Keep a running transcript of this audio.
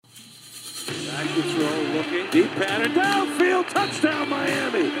Back to throw, looking. Deep pattern, downfield, touchdown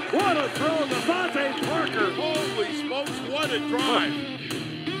Miami. What a throw, Devontae Parker. Holy smokes, what a drive.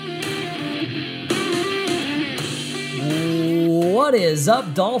 What is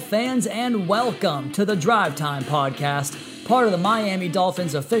up, Dolph fans, and welcome to the Drive Time Podcast, part of the Miami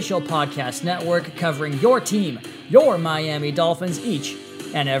Dolphins official podcast network covering your team, your Miami Dolphins, each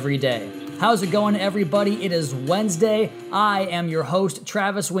and every day. How's it going, everybody? It is Wednesday. I am your host,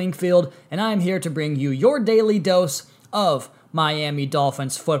 Travis Wingfield, and I'm here to bring you your daily dose of Miami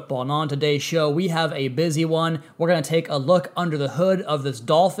Dolphins football. And on today's show, we have a busy one. We're going to take a look under the hood of this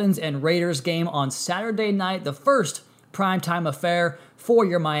Dolphins and Raiders game on Saturday night, the first primetime affair for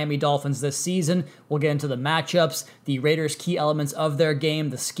your Miami Dolphins this season. We'll get into the matchups, the Raiders' key elements of their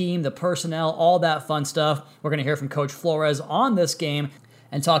game, the scheme, the personnel, all that fun stuff. We're going to hear from Coach Flores on this game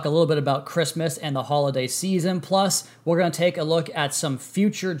and talk a little bit about Christmas and the holiday season. Plus, we're going to take a look at some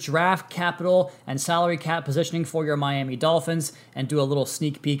future draft capital and salary cap positioning for your Miami Dolphins and do a little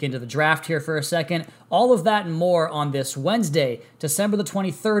sneak peek into the draft here for a second. All of that and more on this Wednesday, December the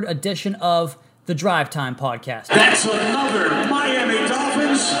 23rd edition of the Drive Time Podcast. That's another Miami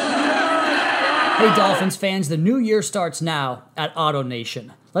Dolphins. Hey Dolphins fans, the new year starts now at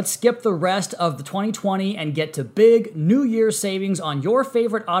AutoNation. Let's skip the rest of the 2020 and get to big New Year savings on your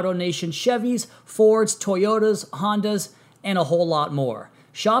favorite AutoNation Chevys, Fords, Toyotas, Hondas, and a whole lot more.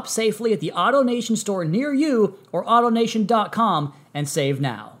 Shop safely at the AutoNation store near you or AutoNation.com and save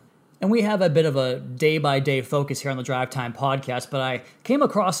now. And we have a bit of a day-by-day focus here on the Drive Time Podcast, but I came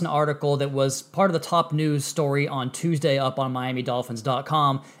across an article that was part of the top news story on Tuesday up on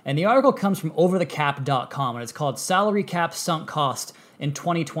MiamiDolphins.com, and the article comes from OverTheCap.com, and it's called Salary Cap Sunk Cost in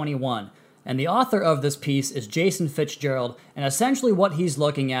 2021. And the author of this piece is Jason Fitzgerald, and essentially what he's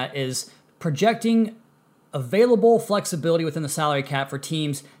looking at is projecting available flexibility within the salary cap for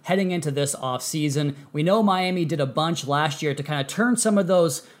teams heading into this offseason. We know Miami did a bunch last year to kind of turn some of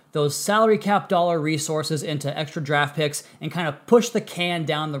those salary cap dollar resources into extra draft picks and kind of push the can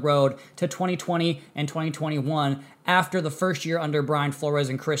down the road to 2020 and 2021 after the first year under Brian Flores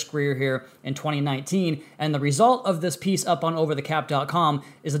and Chris Grier here in 2019. And the result of this piece up on overthecap.com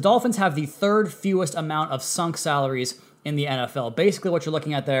is the Dolphins have the third fewest amount of sunk salaries in the NFL. Basically what you're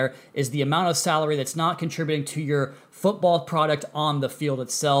looking at there is the amount of salary that's not contributing to your football product on the field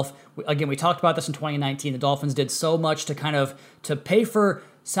itself. Again, we talked about this in 2019. The Dolphins did so much to pay for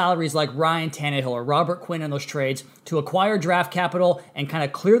salaries like Ryan Tannehill or Robert Quinn in those trades to acquire draft capital and kind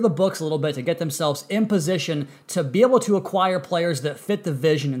of clear the books a little bit to get themselves in position to be able to acquire players that fit the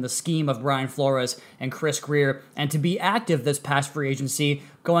vision and the scheme of Brian Flores and Chris Grier, and to be active this past free agency,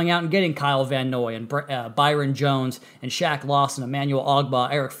 going out and getting Kyle Van Noy and Byron Jones and Shaq Lawson, Emmanuel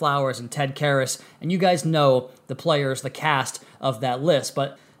Ogbah, Eric Flowers, and Ted Karras. And you guys know the players, the cast of that list.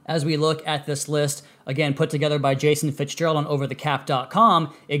 But as we look at this list, again, put together by Jason Fitzgerald on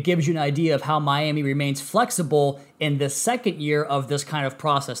OverTheCap.com, it gives you an idea of how Miami remains flexible in the second year of this kind of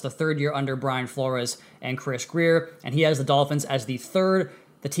process, the third year under Brian Flores and Chris Grier. And he has the Dolphins as the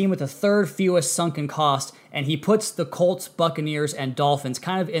team with the third fewest sunken cost, and he puts the Colts, Buccaneers, and Dolphins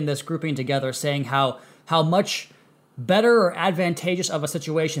kind of in this grouping together, saying how much better or advantageous of a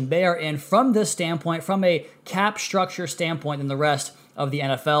situation they are in from this standpoint, from a cap structure standpoint than the rest of the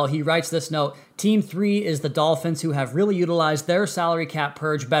NFL. He writes this note: Team 3 is the Dolphins, who have really utilized their salary cap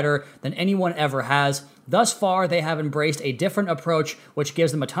purge better than anyone ever has. Thus far, they have embraced a different approach, which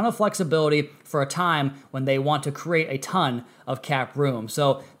gives them a ton of flexibility for a time when they want to create a ton of cap room.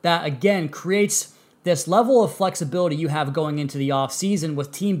 So that, again, creates this level of flexibility you have going into the offseason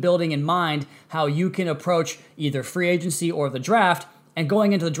with team building in mind, how you can approach either free agency or the draft. And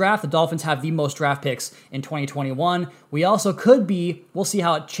going into the draft, the Dolphins have the most draft picks in 2021. We also could be, we'll see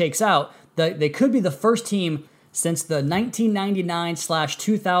how it shakes out, they could be the first team since the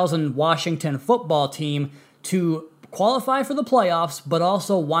 1999/2000 Washington football team to qualify for the playoffs, but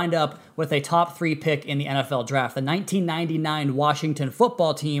also wind up with a top 3 pick in the NFL draft. The 1999 Washington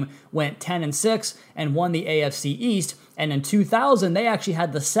football team went 10-6 and won the AFC East. And in 2000, they actually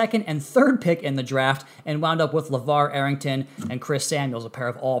had the second and third pick in the draft and wound up with LeVar Arrington and Chris Samuels, a pair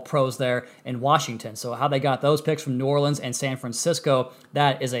of all-pros there in Washington. So how they got those picks from New Orleans and San Francisco,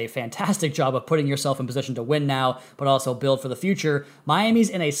 that is a fantastic job of putting yourself in position to win now, but also build for the future. Miami's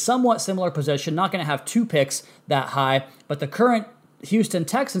in a somewhat similar position, not going to have 2 picks that high, but the current Houston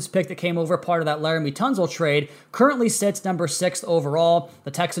Texans pick that came over part of that Laramie Tunsil trade currently sits number 6th overall.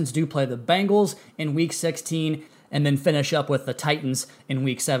 The Texans do play the Bengals in Week 16. and then finish up with the Titans in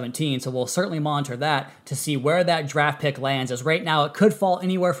Week 17. So we'll certainly monitor that to see where that draft pick lands, as right now it could fall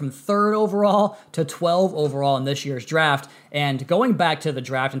anywhere from 3rd overall to 12 overall in this year's draft. And going back to the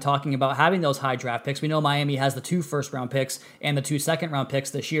draft and talking about having those high draft picks, we know Miami has the 2 first-round picks and the 2 second-round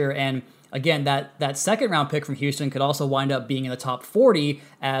picks this year, and again, that second-round pick from Houston could also wind up being in the top 40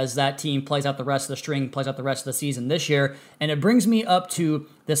 as that team plays out the rest of the string, plays out the rest of the season this year. And it brings me up to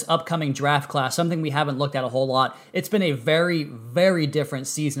this upcoming draft class, something we haven't looked at a whole lot. It's been a very, very different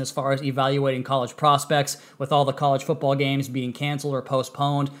season as far as evaluating college prospects, with all the college football games being canceled or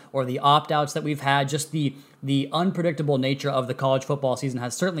postponed, or the opt-outs that we've had. Just the unpredictable nature of the college football season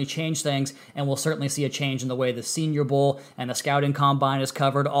has certainly changed things, and we'll certainly see a change in the way the Senior Bowl and the Scouting Combine is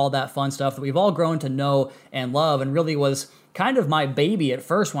covered, all that fun stuff that we've all grown to know and love, and really was kind of my baby at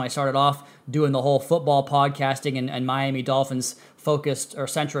first when I started off doing the whole football podcasting and Miami Dolphins focused or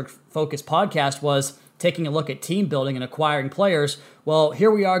centric focused podcast, was taking a look at team building and acquiring players. Well, here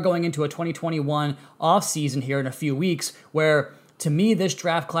we are going into a 2021 offseason here in a few weeks, where to me this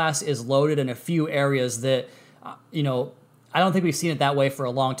draft class is loaded in a few areas that, I don't think we've seen it that way for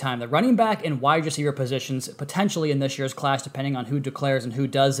a long time. The running back and wide receiver positions, potentially in this year's class, depending on who declares and who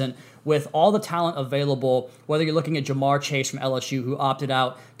doesn't, with all the talent available, whether you're looking at Jamar Chase from LSU, who opted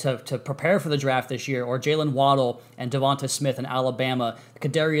out to prepare for the draft this year, or Jalen Waddle and Devonta Smith in Alabama,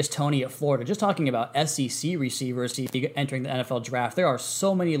 Kadarius Toney at Florida, just talking about SEC receivers entering the NFL draft. There are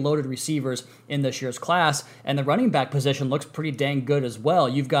so many loaded receivers in this year's class, and the running back position looks pretty dang good as well.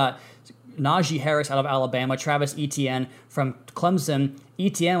 You've got Najee Harris out of Alabama, Travis Etienne from Clemson.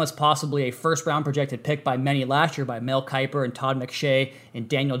 Etienne was possibly a first-round projected pick by many last year, by Mel Kiper and Todd McShay and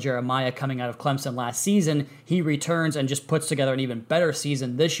Daniel Jeremiah coming out of Clemson last season. He returns and just puts together an even better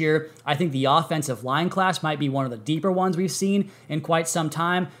season this year. I think the offensive line class might be one of the deeper ones we've seen in quite some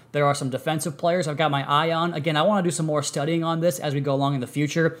time. There are some defensive players I've got my eye on. Again, I want to do some more studying on this as we go along in the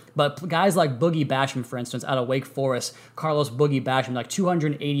future, but guys like Boogie Basham, for instance, out of Wake Forest, Carlos Boogie Basham, like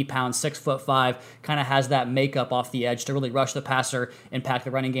 280 pounds, 6'5", kind of has that makeup off the edge to really rush the passer, impact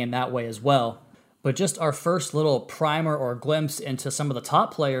the running game that way as well. But just our first little primer or glimpse into some of the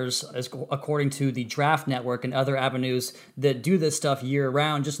top players, as according to the Draft Network and other avenues that do this stuff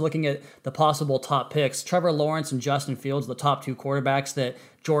year-round, just looking at the possible top picks. Trevor Lawrence and Justin Fields, the top 2 quarterbacks that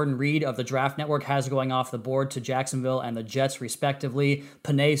Jordan Reed of the Draft Network has going off the board to Jacksonville and the Jets, respectively.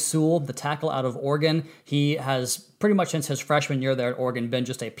 Penei Sewell, the tackle out of Oregon, he has pretty much since his freshman year there at Oregon been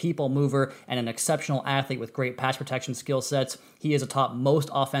just a people mover and an exceptional athlete with great pass protection skill sets. He is atop most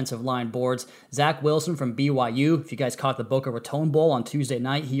offensive line boards. Zach Wilson from BYU, if you guys caught the Boca Raton Bowl on Tuesday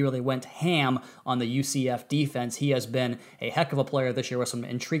night, he really went ham on the UCF defense. He has been a heck of a player this year with some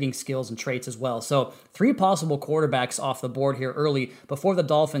intriguing skills and traits as well. So 3 possible quarterbacks off the board here early before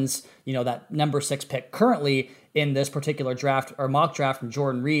the Dolphins, that number 6 pick currently in this particular draft or mock draft from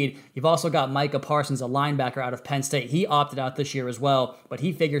Jordan Reed. You've also got Micah Parsons, a linebacker out of Penn State. He opted out this year as well, but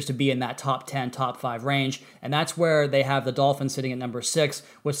he figures to be in that top 10, top 5 range. And that's where they have the Dolphins sitting at number 6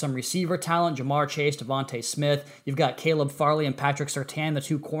 with some receiver talent, Jamar Chase, Devonta Smith. You've got Caleb Farley and Patrick Surtain, the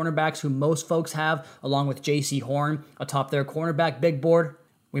 2 cornerbacks who most folks have, along with J.C. Horn atop their cornerback big board.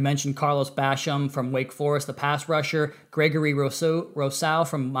 We mentioned Carlos Basham from Wake Forest, the pass rusher. Gregory Rousseau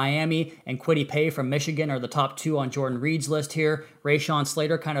from Miami and Kwity Paye from Michigan are the top 2 on Jordan Reed's list here. Rashawn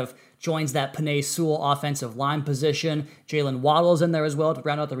Slater kind of joins that Penei Sewell offensive line position. Jalen Waddle's in there as well to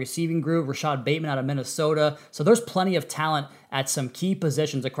round out the receiving group. Rashad Bateman out of Minnesota. So there's plenty of talent at some key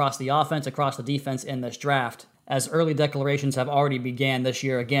positions across the offense, across the defense in this draft, as early declarations have already began this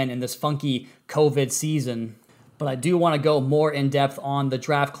year, again, in this funky COVID season. But I do want to go more in-depth on the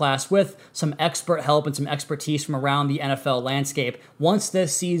draft class with some expert help and some expertise from around the NFL landscape. Once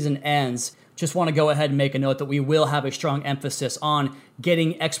this season ends, just want to go ahead and make a note that we will have a strong emphasis on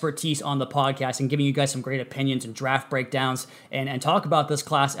getting expertise on the podcast and giving you guys some great opinions and draft breakdowns and talk about this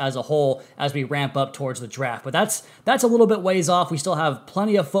class as a whole as we ramp up towards the draft. But that's a little bit ways off. We still have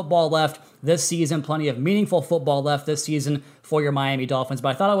plenty of football left this season, plenty of meaningful football left this season for your Miami Dolphins. But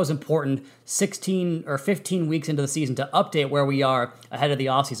I thought it was important 16 or 15 weeks into the season to update where we are ahead of the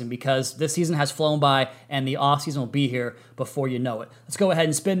offseason, because this season has flown by and the offseason will be here before you know it. Let's go ahead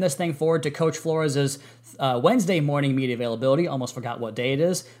and spin this thing forward to Coach Flores' Wednesday morning media availability. Almost forgot what day it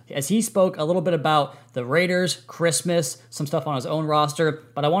is, as he spoke a little bit about the Raiders, Christmas, some stuff on his own roster.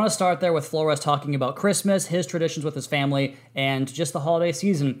 But I want to start there with Flores talking about Christmas, his traditions with his family, and just the holiday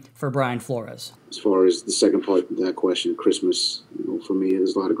season for Brian Flores. As far as the second part of that question, Christmas, for me,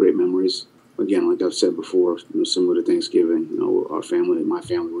 there's a lot of great memories. Again, like I've said before, similar to Thanksgiving, our family, my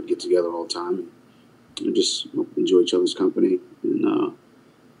family would get together all the time and just enjoy each other's company and,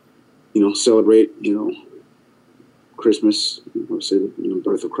 celebrate, Christmas, say the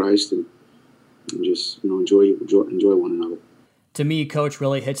birth of Christ, and just enjoy one another. To me, Coach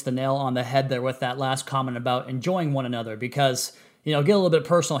really hits the nail on the head there with that last comment about enjoying one another, because get a little bit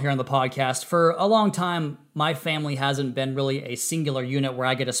personal here on the podcast. For a long time, my family hasn't been really a singular unit where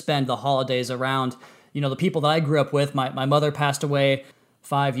I get to spend the holidays around the people that I grew up with. My mother passed away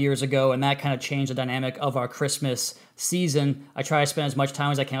 5 years ago, and that kind of changed the dynamic of our Christmas season. I try to spend as much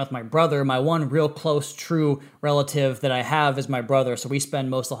time as I can with my brother. My one real close, true relative that I have is my brother, so we spend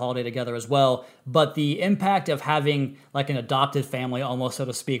most of the holiday together as well. But the impact of having like an adopted family, almost so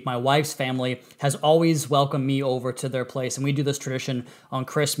to speak, my wife's family has always welcomed me over to their place, and we do this tradition on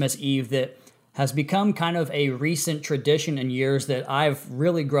Christmas Eve that has become kind of a recent tradition in years that I've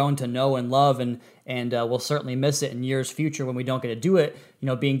really grown to know and love, and we'll certainly miss it in years future when we don't get to do it,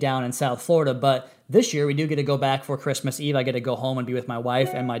 being down in South Florida. But this year we do get to go back for Christmas Eve. I get to go home and be with my wife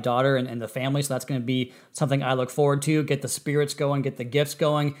and my daughter and the family, so that's going to be something I look forward to, get the spirits going, get the gifts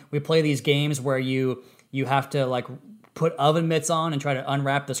going. We play these games where you have to like put oven mitts on and try to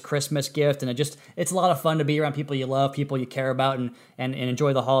unwrap this Christmas gift. And it's a lot of fun to be around people you love, people you care about, and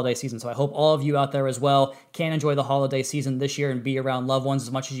enjoy the holiday season. So I hope all of you out there as well can enjoy the holiday season this year and be around loved ones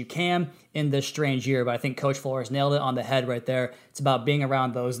as much as you can in this strange year. But I think Coach Flores nailed it on the head right there. It's about being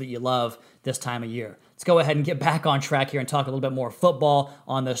around those that you love this time of year. Let's go ahead and get back on track here and talk a little bit more football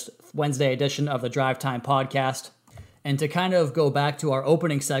on this Wednesday edition of the Drive Time Podcast. And to kind of go back to our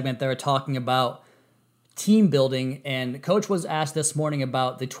opening segment there, talking about team building, and Coach was asked this morning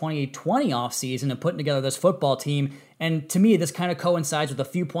about the 2020 offseason and putting together this football team. And to me, this kind of coincides with a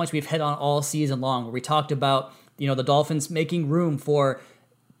few points we've hit on all season long, where we talked about, the Dolphins making room for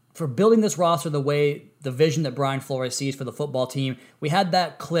building this roster the way the vision that Brian Flores sees for the football team. We had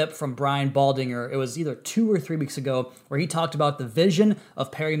that clip from Brian Baldinger, it was either 2 or 3 weeks ago, where he talked about the vision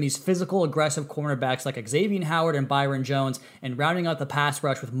of pairing these physical, aggressive cornerbacks like Xavier Howard and Byron Jones and rounding out the pass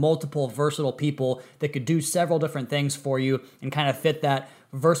rush with multiple versatile people that could do several different things for you and kind of fit that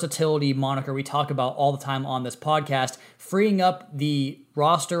versatility moniker we talk about all the time on this podcast. Freeing up the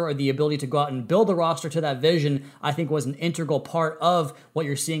roster, or the ability to go out and build a roster to that vision, I think was an integral part of what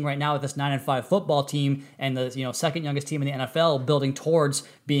you're seeing right now with this 9-5 football team and the second youngest team in the NFL building towards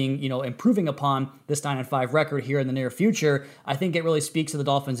being, improving upon this 9-5 record here in the near future. I think it really speaks to the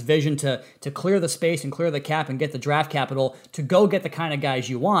Dolphins' vision to clear the space and clear the cap and get the draft capital to go get the kind of guys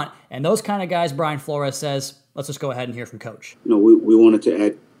you want. And those kind of guys, Brian Flores says, let's just go ahead and hear from Coach. We wanted to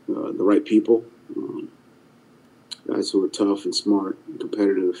add the right people, guys who are tough and smart and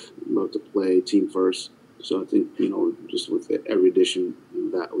competitive, love to play team first. So I think, just with every addition,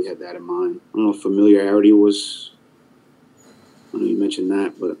 that we had that in mind. I don't know if familiarity was, I know you mentioned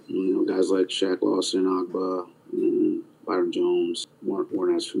that, but, guys like Shaq Lawson, Agba, and Byron Jones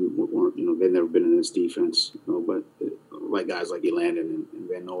weren't as familiar, they've never been in this defense, but like guys like Elandon and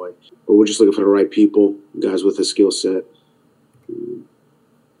Van Noy. But we're just looking for the right people, guys with a skill set.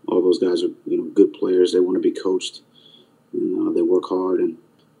 All those guys are, good players. They want to be coached, and they work hard. And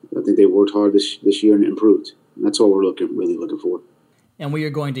I think they worked hard this year and improved. And that's all we're really looking for. And we are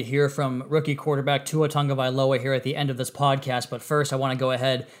going to hear from rookie quarterback Tua Tagovailoa here at the end of this podcast. But first, I want to go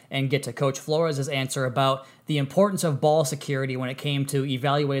ahead and get to Coach Flores' answer about the importance of ball security when it came to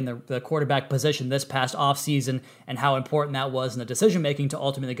evaluating the quarterback position this past offseason, and how important that was in the decision-making to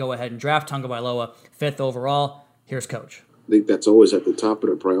ultimately go ahead and draft Tagovailoa 5th overall. Here's Coach. I think that's always at the top of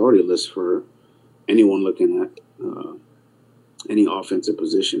the priority list for anyone looking at any offensive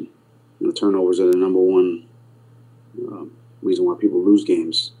position. Turnovers are the number one reason why people lose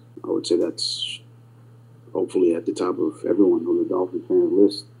games. I would say that's hopefully at the top of everyone on the Dolphins fan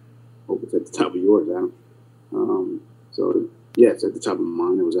list. Hope it's at the top of yours, Adam. So, yeah, it's at the top of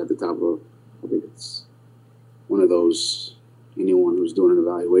mine. It was at the top of, I think it's one of those, anyone who's doing an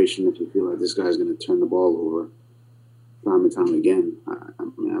evaluation, if you feel like this guy's going to turn the ball over time and time again, I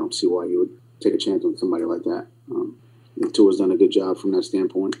don't see why you would take a chance on somebody like that. Tua's done a good job from that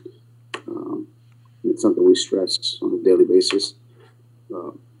standpoint. It's something we stress on a daily basis.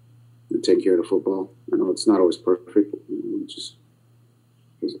 And take care of the football. I know it's not always perfect.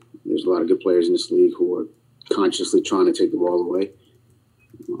 There's a lot of good players in this league who are consciously trying to take the ball away.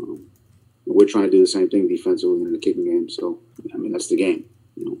 We're trying to do the same thing defensively in the kicking game. So, that's the game.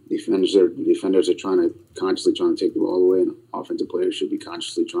 Defenders are consciously trying to take the ball away, and offensive players should be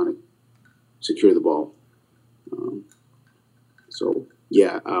consciously trying to secure the ball. So,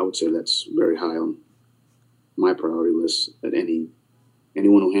 yeah, I would say that's very high on my priority list at anyone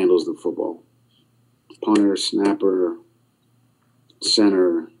who handles the football. Punter, snapper,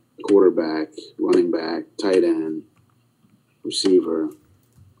 center, quarterback, running back, tight end, receiver.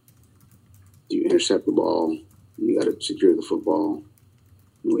 Do you intercept the ball? You got to secure the football.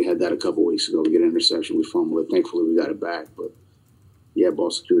 We had that a couple weeks ago. We get an interception, we fumble it. Thankfully, we got it back. But, yeah,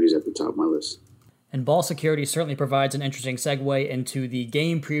 ball security is at the top of my list. And ball security certainly provides an interesting segue into the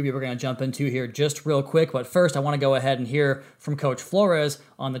game preview we're going to jump into here just real quick. But first, I want to go ahead and hear from Coach Flores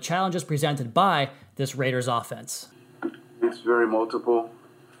on the challenges presented by this Raiders offense. It's very multiple.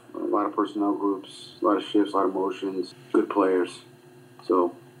 A lot of personnel groups, a lot of shifts, a lot of motions, good players.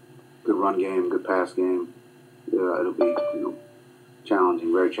 So, good run game, good pass game. It'll be,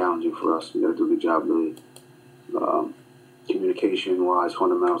 challenging, very challenging for us. We got to do a good job, really. Communication-wise,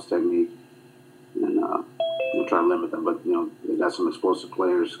 fundamentals, technique. And we'll try to limit them. But, they got some explosive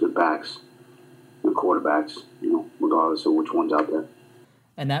players, good backs, and quarterbacks, regardless of which one's out there.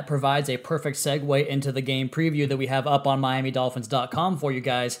 And that provides a perfect segue into the game preview that we have up on MiamiDolphins.com for you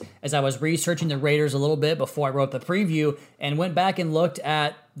guys. As I was researching the Raiders a little bit before I wrote the preview and went back and looked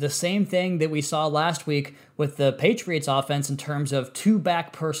at the same thing that we saw last week with the Patriots offense in terms of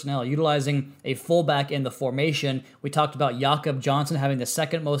two-back personnel, utilizing a fullback in the formation. We talked about Jakob Johnson having the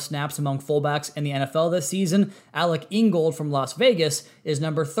second most snaps among fullbacks in the NFL this season. Alec Ingold from Las Vegas is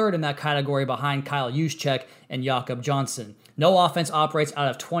number 3rd in that category behind Kyle Juszczyk and Jakob Johnson. No offense operates out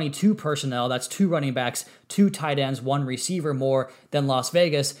of 22 personnel. That's 2 running backs, 2 tight ends, 1 receiver more than Las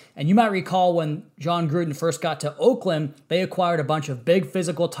Vegas. And you might recall when John Gruden first got to Oakland, they acquired a bunch of big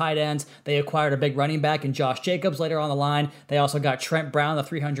physical tight ends. They acquired a big running back in Josh Jacobs later on the line. They also got Trent Brown, the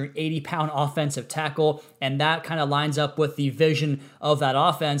 380-pound offensive tackle, and that kind of lines up with the vision of that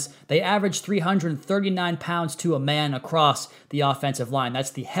offense. They averaged 339 pounds to a man across the offensive line.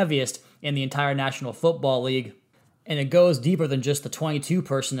 That's the heaviest in the entire National Football League. And it goes deeper than just the 22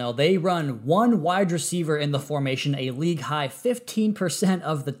 personnel. They run 1 wide receiver in the formation a league-high 15%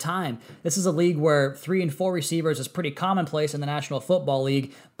 of the time. This is a league where 3 and 4 receivers is pretty commonplace in the National Football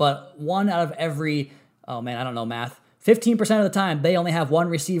League, but 1 out of every, 15% of the time, they only have 1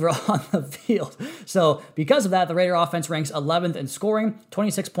 receiver on the field. So because of that, the Raider offense ranks 11th in scoring,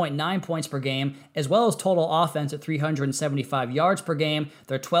 26.9 points per game, as well as total offense at 375 yards per game.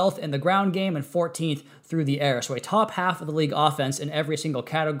 They're 12th in the ground game and 14th through the air. So a top half of the league offense in every single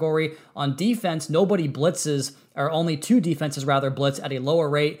category. On defense, nobody blitzes, or only 2 defenses rather blitz at a lower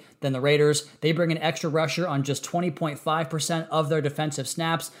rate than the Raiders. They bring an extra rusher on just 20.5% of their defensive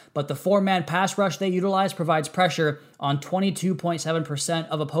snaps, but the 4-man pass rush they utilize provides pressure on 22.7%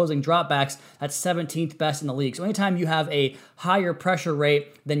 of opposing dropbacks. That's 17th best in the league. So anytime you have a higher pressure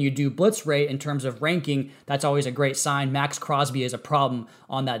rate than you do blitz rate in terms of ranking, that's always a great sign. Max Crosby is a problem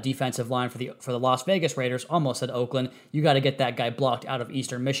on that defensive line for the Las Vegas Raiders. Almost said Oakland. You got to get that guy blocked out of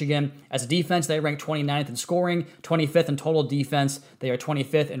Eastern Michigan. As a defense, they rank 29th in scoring, 25th in total defense. They are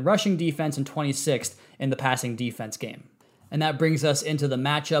 25th in rushing defense and 26th in the passing defense game. And that brings us into the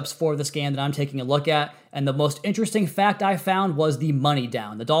matchups for this game that I'm taking a look at. And the most interesting fact I found was the money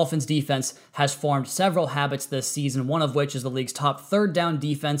down. The Dolphins defense has formed several habits this season, one of which is the league's top 3rd down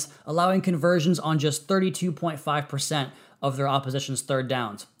defense, allowing conversions on just 32.5% of their opposition's 3rd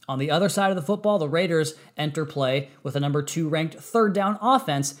downs. On the other side of the football, the Raiders enter play with a number 2 ranked 3rd down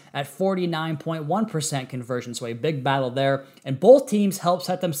offense at 49.1% conversion. So a big battle there. And both teams help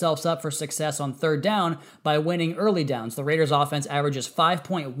set themselves up for success on 3rd down by winning early downs. The Raiders offense averages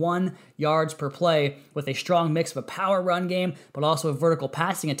 5.1 yards per play with a strong mix of a power run game, but also a vertical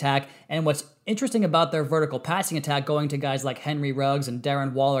passing attack. And what's interesting about their vertical passing attack going to guys like Henry Ruggs and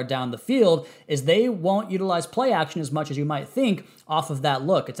Darren Waller down the field is they won't utilize play action as much as you might think off of that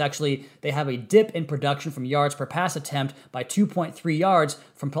look. It's actually, they have a dip in production from yards per pass attempt by 2.3 yards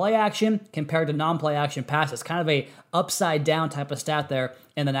from play action compared to non-play action passes. Kind of a upside down type of stat there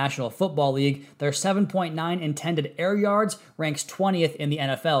in the National Football League. Their 7.9 intended air yards ranks 20th in the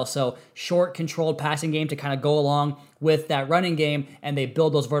NFL. So short, controlled passing game to kind of go along with that running game, and they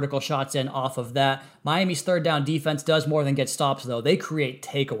build those vertical shots in off of that. Miami's 3rd down defense does more than get stops, though. They create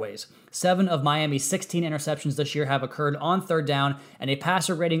takeaways. 7 of Miami's 16 interceptions this year have occurred on 3rd down, and a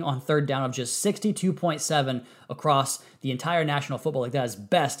passer rating on 3rd down of just 62.7 across the entire National Football League. That is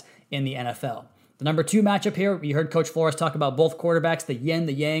best in the NFL. The number 2 matchup here, you heard Coach Flores talk about both quarterbacks, the yin,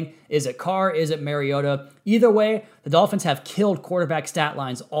 the yang. Is it Carr? Is it Mariota? Either way, the Dolphins have killed quarterback stat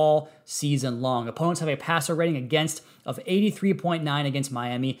lines all season long. Opponents have a passer rating against of 83.9 against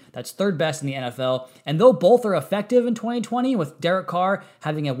Miami. That's 3rd best in the NFL. And though both are effective in 2020, with Derek Carr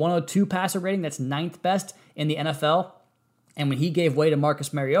having a 102 passer rating, that's 9th best in the NFL. And when he gave way to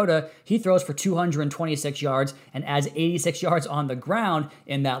Marcus Mariota, he throws for 226 yards and adds 86 yards on the ground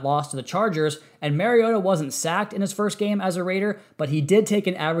in that loss to the Chargers. And Mariota wasn't sacked in his first game as a Raider, but he did take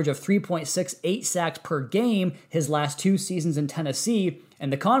an average of 3.68 sacks per game his last 2 seasons in Tennessee.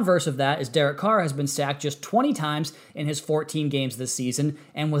 And the converse of that is Derek Carr has been sacked just 20 times in his 14 games this season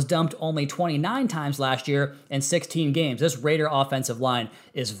and was dumped only 29 times last year in 16 games. This Raider offensive line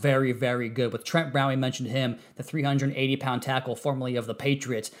is very, very good. With Trent Brown, we mentioned him, the 380-pound tackle formerly of the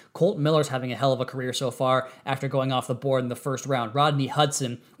Patriots. Colt Miller's having a hell of a career so far after going off the board in the first round. Rodney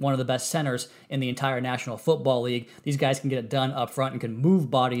Hudson, one of the best centers in the entire National Football League. These guys can get it done up front and can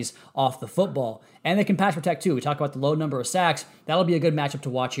move bodies off the football. And they can pass protect too. We talk about the low number of sacks. That'll be a good matchup to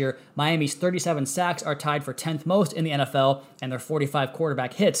watch here. Miami's 37 sacks are tied for 10th most in the NFL, and their 45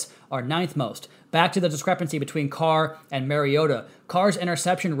 quarterback hits are 9th most. Back to the discrepancy between Carr and Mariota. Carr's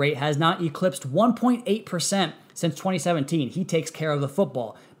interception rate has not eclipsed 1.8% since 2017. He takes care of the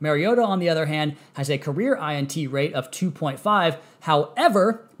football. Mariota, on the other hand, has a career INT rate of 2.5.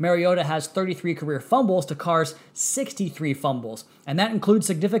 However, Mariota has 33 career fumbles to Carr's 63 fumbles. And that includes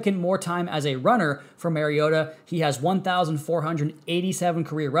significant more time as a runner for Mariota. He has 1,487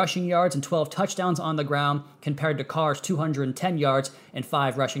 career rushing yards and 12 touchdowns on the ground compared to Carr's 210 yards and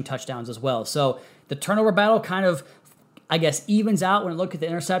 5 rushing touchdowns as well. So the turnover battle kind of, I guess, evens out when you look at the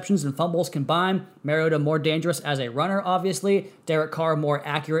interceptions and fumbles combined. Mariota more dangerous as a runner, obviously. Derek Carr more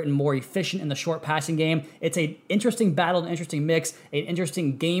accurate and more efficient in the short passing game. It's an interesting battle, an interesting mix, an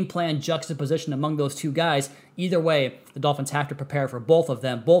interesting game plan juxtaposition among those two guys. Either way, the Dolphins have to prepare for both of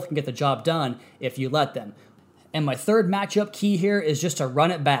them. Both can get the job done if you let them. And my third matchup key here is just to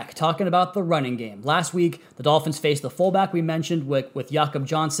run it back, talking about the running game. Last week, the Dolphins faced the fullback we mentioned with Jakob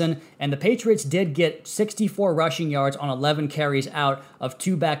Johnson, and the Patriots did get 64 rushing yards on 11 carries out of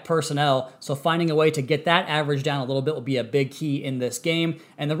 2-back personnel, so finding a way to get that average down a little bit will be a big key in this game.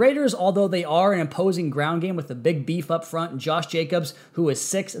 And the Raiders, although they are an imposing ground game with the big beef up front and Josh Jacobs, who is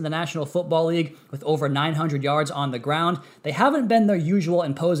 6th in the National Football League with over 900 yards on the ground, they haven't been their usual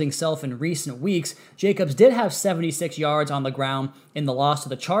imposing self in recent weeks. Jacobs did have 76 yards on the ground in the loss to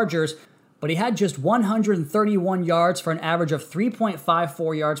the Chargers, but he had just 131 yards for an average of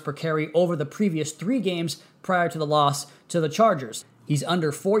 3.54 yards per carry over the previous 3 games prior to the loss to the Chargers. He's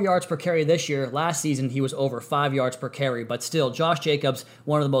under 4 yards per carry this year. Last season, he was over 5 yards per carry. But still, Josh Jacobs,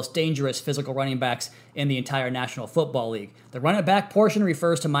 one of the most dangerous physical running backs in the entire National Football League. The run it back portion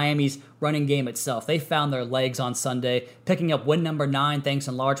refers to Miami's running game itself. They found their legs on Sunday, picking up win number 9 thanks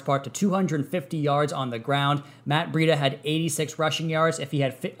in large part to 250 yards on the ground. Matt Breida had 86 rushing yards. If he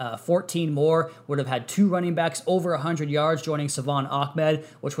had 14 more, would have had 2 running backs over 100 yards, joining Savon Ahmed,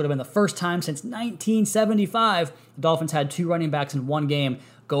 which would have been the first time since 1975 the Dolphins had 2 running backs in one game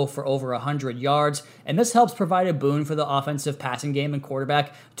go for over 100 yards, and this helps provide a boon for the offensive passing game and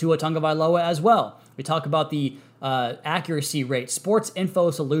quarterback Tua Tagovailoa as well. We talk about the accuracy rate. Sports Info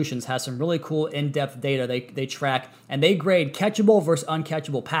Solutions has some really cool in-depth data they track, and they grade catchable versus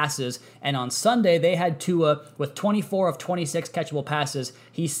uncatchable passes, and on Sunday they had Tua with 24 of 26 catchable passes.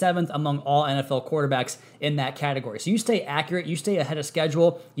 He's 7th among all NFL quarterbacks in that category. So you stay accurate, you stay ahead of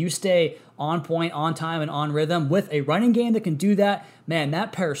schedule, you stay on point, on time, and on rhythm with a running game that can do that. Man,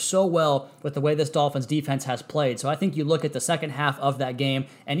 that pairs so well with the way this Dolphins defense has played. So I think you look at the second half of that game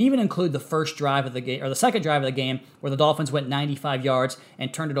and even include the first drive of the game, or the second drive of the game, where the Dolphins went 95 yards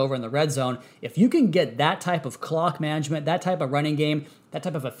and turned it over in the red zone. If you can get that type of clock management, that type of running game, that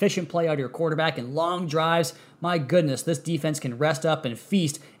type of efficient play out of your quarterback and long drives, my goodness, this defense can rest up and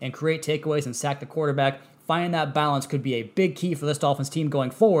feast and create takeaways and sack the quarterback. Finding that balance could be a big key for this Dolphins team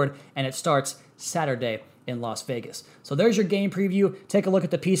going forward, and it starts Saturday in Las Vegas. So there's your game preview. Take a look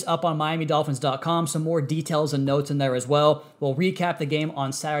at the piece up on MiamiDolphins.com. Some more details and notes in there as well. We'll recap the game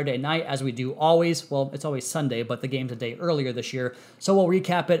on Saturday night as we do always. Well, it's always Sunday, but the game's a day earlier this year. So we'll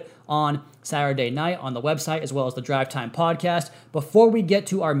recap it on Saturday night on the website as well as the Drive Time podcast. Before we get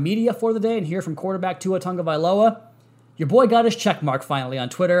to our media for the day and hear from quarterback Tua Tagovailoa, your boy got his check mark finally on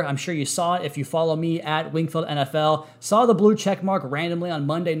Twitter. I'm sure you saw it if you follow me at Wingfield NFL. Saw the blue check mark randomly on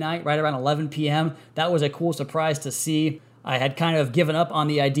Monday night right around 11 p.m. That was a cool surprise to see. I had kind of given up on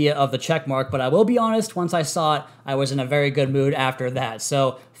the idea of the check mark, but I will be honest, once I saw it, I was in a very good mood after that.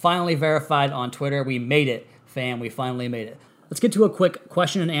 So finally verified on Twitter. We made it, fam. We finally made it. Let's get to a quick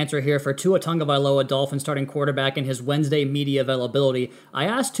question and answer here for Tua Tagovailoa, Dolphins starting quarterback, and his Wednesday media availability. I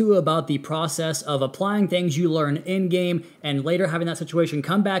asked Tua about the process of applying things you learn in-game and later having that situation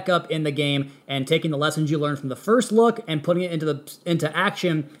come back up in the game and taking the lessons you learned from the first look and putting it into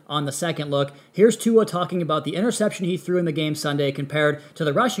action on the second look. Here's Tua talking about the interception he threw in the game Sunday compared to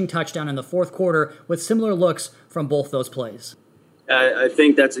the rushing touchdown in the fourth quarter with similar looks from both those plays. I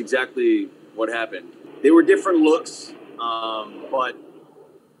think that's exactly what happened. They were different looks. But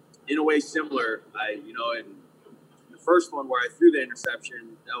in a way similar. In the first one where I threw the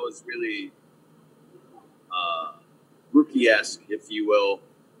interception, that was really rookie-esque, if you will.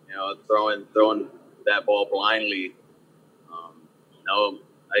 Throwing that ball blindly.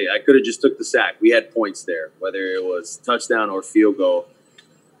 I could have just took the sack. We had points there, whether it was touchdown or field goal.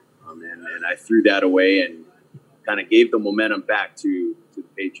 And I threw that away and kind of gave the momentum back to the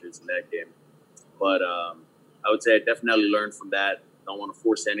Patriots in that game. But I would say I definitely learned from that. Don't want to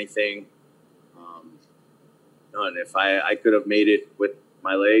force anything. And if I could have made it with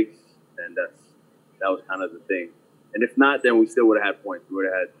my legs, then that was kind of the thing. And if not, then we still would have had points. We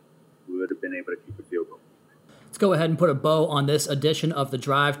would have been able to keep a field goal. Let's go ahead and put a bow on this edition of the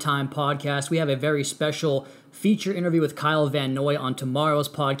Drive Time Podcast. We have a very special feature interview with Kyle Van Noy on tomorrow's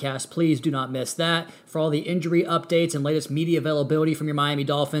podcast. Please do not miss that. For all the injury updates and latest media availability from your Miami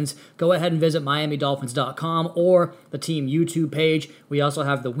Dolphins, go ahead and visit MiamiDolphins.com or the team YouTube page. We also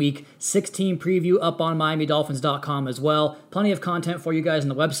have the Week 16 preview up on MiamiDolphins.com as well. Plenty of content for you guys on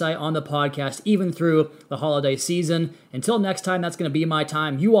the website, on the podcast, even through the holiday season. Until next time, that's going to be my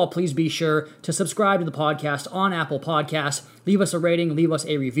time. You all please be sure to subscribe to the podcast on Apple Podcasts. Leave us a rating, leave us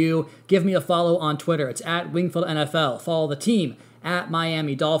a review. Give me a follow on Twitter. It's at Wingfield NFL. Follow the team at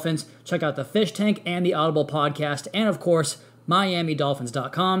Miami Dolphins. Check out the Fish Tank and the Audible podcast. And, of course,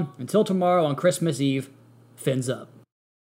 MiamiDolphins.com. Until tomorrow on Christmas Eve, fins up.